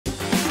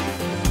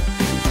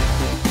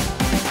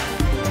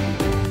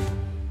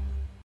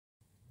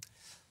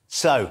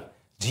So,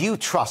 do you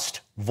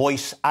trust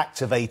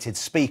voice-activated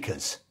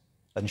speakers?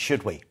 And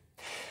should we?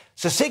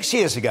 So 6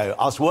 years ago,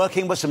 I was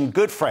working with some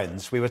good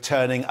friends. We were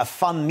turning a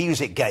fun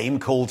music game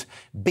called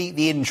Beat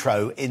the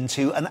Intro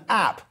into an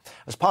app.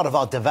 As part of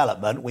our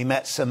development, we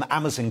met some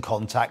Amazon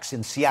contacts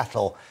in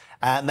Seattle,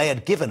 and they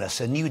had given us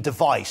a new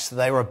device that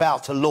they were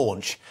about to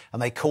launch, and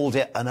they called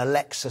it an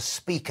Alexa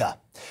speaker.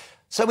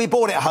 So we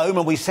brought it home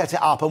and we set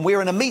it up, and we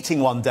were in a meeting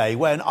one day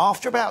when,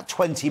 after about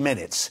 20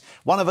 minutes,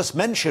 one of us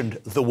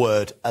mentioned the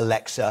word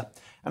Alexa,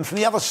 and from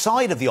the other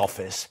side of the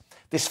office,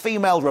 this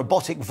female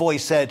robotic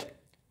voice said,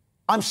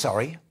 "I'm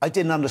sorry, I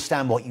didn't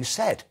understand what you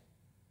said."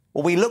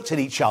 Well, we looked at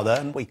each other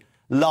and we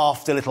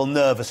laughed a little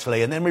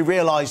nervously, and then we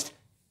realised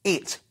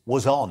it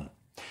was on.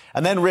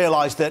 And then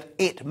realised that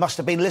it must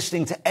have been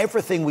listening to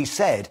everything we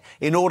said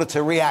in order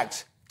to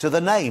react to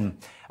the name.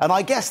 And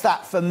I guess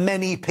that for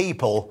many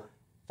people,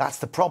 that's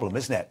the problem,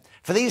 isn't it?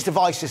 For these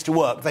devices to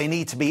work, they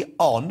need to be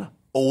on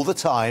all the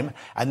time,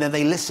 and then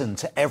they listen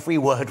to every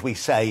word we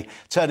say,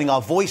 turning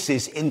our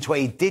voices into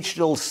a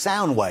digital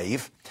sound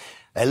wave.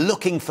 They're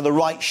looking for the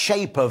right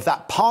shape of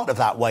that part of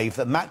that wave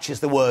that matches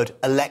the word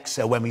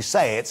Alexa when we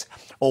say it,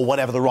 or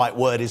whatever the right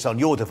word is on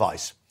your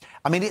device.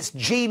 I mean, it's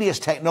genius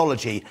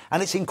technology,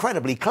 and it's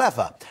incredibly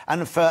clever.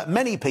 And for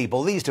many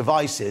people, these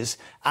devices,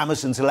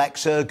 Amazon's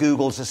Alexa,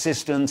 Google's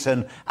Assistant,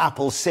 and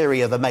Apple's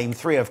Siri are the main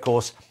three, of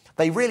course,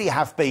 they really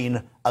have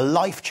been a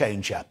life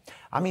changer.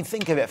 I mean,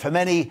 think of it. For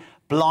many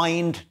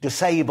blind,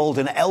 disabled,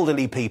 and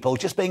elderly people,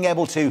 just being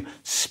able to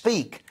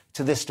speak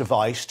to this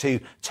device, to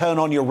turn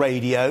on your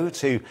radio,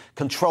 to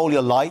control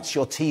your lights,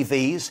 your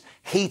TVs,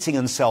 heating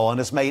and so on,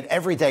 has made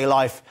everyday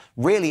life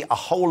really a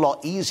whole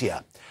lot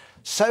easier.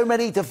 So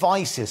many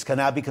devices can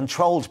now be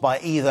controlled by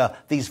either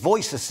these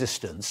voice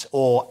assistants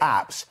or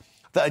apps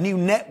that a new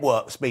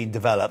network's been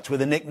developed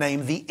with the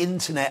nickname the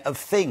Internet of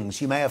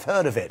Things. You may have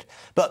heard of it.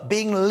 But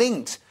being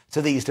linked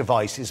to these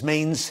devices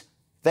means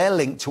they're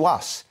linked to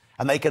us,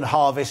 and they can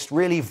harvest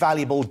really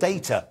valuable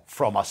data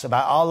from us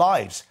about our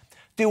lives.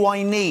 Do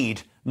I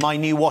need my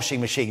new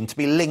washing machine to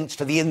be linked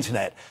to the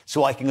internet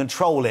so I can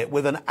control it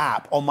with an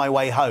app on my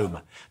way home?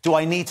 Do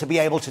I need to be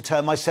able to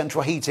turn my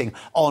central heating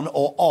on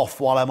or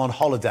off while I'm on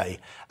holiday?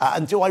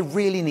 And do I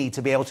really need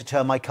to be able to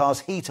turn my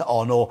car's heater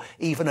on, or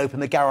even open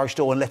the garage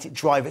door and let it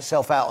drive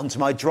itself out onto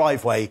my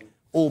driveway,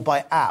 all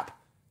by app?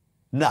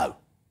 No.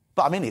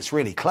 But I mean, it's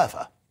really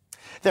clever.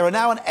 There are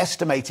now an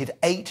estimated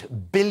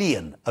 8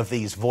 billion of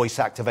these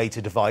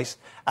voice-activated devices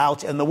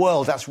out in the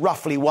world. That's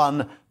roughly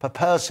one per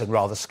person,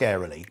 rather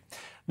scarily.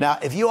 Now,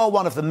 if you are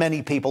one of the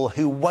many people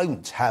who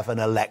won't have an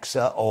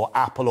Alexa or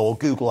Apple or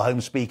Google Home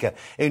speaker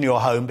in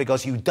your home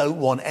because you don't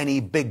want any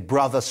Big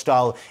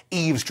Brother-style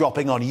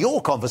eavesdropping on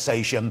your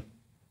conversation,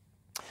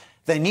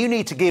 then you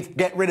need to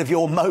get rid of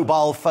your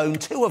mobile phone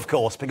too, of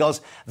course,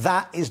 because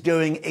that is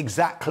doing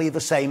exactly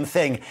the same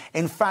thing.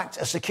 In fact,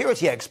 a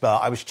security expert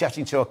I was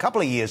chatting to a couple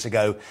of years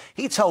ago,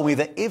 he told me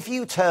that if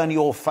you turn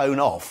your phone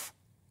off,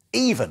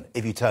 even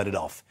if you turn it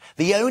off,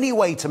 the only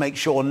way to make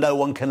sure no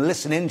one can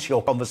listen into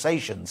your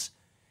conversations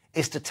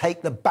is to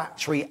take the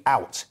battery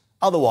out.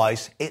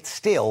 Otherwise, it's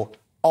still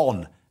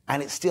on,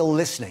 and it's still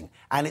listening,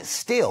 and it's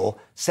still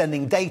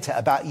sending data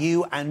about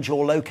you and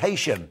your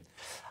location.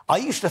 I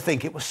used to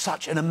think it was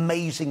such an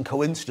amazing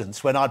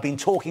coincidence when I'd been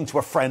talking to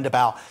a friend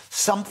about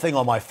something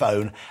on my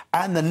phone,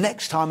 and the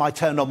next time I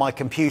turned on my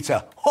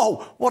computer,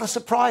 oh, what a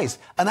surprise,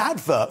 an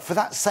advert for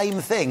that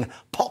same thing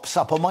pops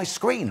up on my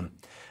screen.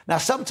 Now,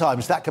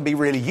 sometimes that can be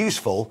really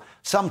useful.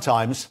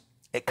 Sometimes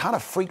it kind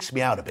of freaks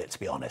me out a bit, to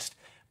be honest.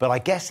 But I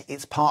guess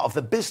it's part of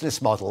the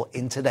business model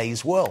in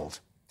today's world.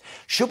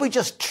 Should we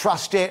just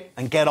trust it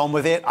and get on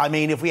with it? I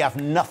mean, if we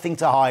have nothing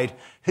to hide,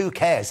 who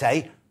cares,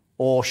 eh?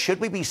 Or should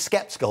we be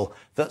sceptical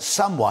that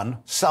someone,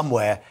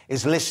 somewhere,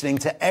 is listening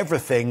to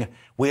everything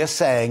we are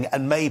saying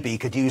and maybe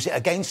could use it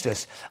against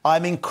us?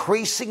 I'm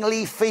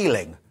increasingly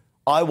feeling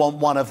I want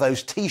one of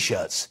those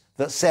T-shirts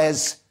that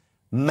says,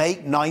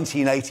 "Make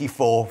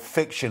 1984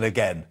 fiction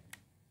again."